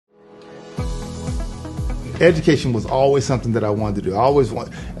Education was always something that I wanted to do. I always want,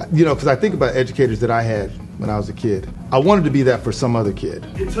 because I think about educators that I had when I was a kid. I wanted to be that for some other kid.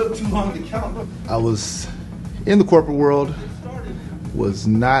 It took too long to count. I was in the corporate world, was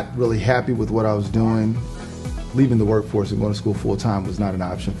not really happy with what I was doing. Leaving the workforce and going to school full-time was not an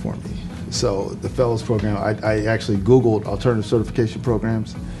option for me. So the Fellows Program, I actually Googled alternative certification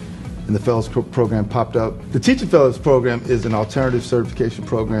programs, and the Fellows Program popped up. The Teaching Fellows Program is an alternative certification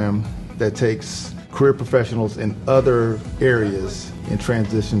program that takes career professionals in other areas and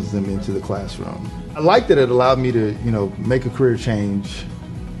transitions them into the classroom. I like that it allowed me to, make a career change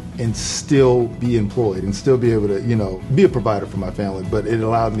and still be employed and still be able to, be a provider for my family, but it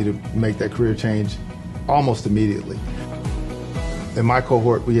allowed me to make that career change almost immediately. In my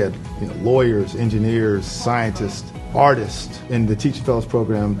cohort, we had lawyers, engineers, scientists, artists, and the Teaching Fellows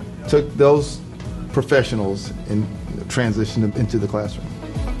Program took those professionals and transitioned them into the classroom.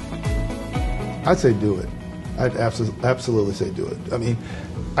 I'd say do it. I'd absolutely say do it. I mean,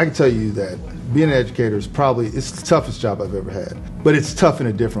 I can tell you that being an educator is it's the toughest job I've ever had. But it's tough in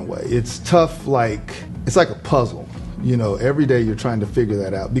a different way. It's tough it's like a puzzle. Every day you're trying to figure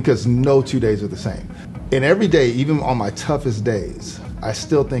that out because no 2 days are the same. And every day, even on my toughest days, I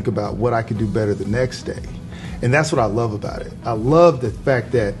still think about what I could do better the next day. And that's what I love about it. I love the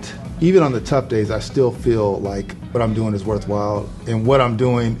fact that even on the tough days, I still feel like what I'm doing is worthwhile and what I'm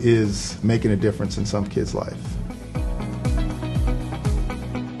doing is making a difference in some kid's life.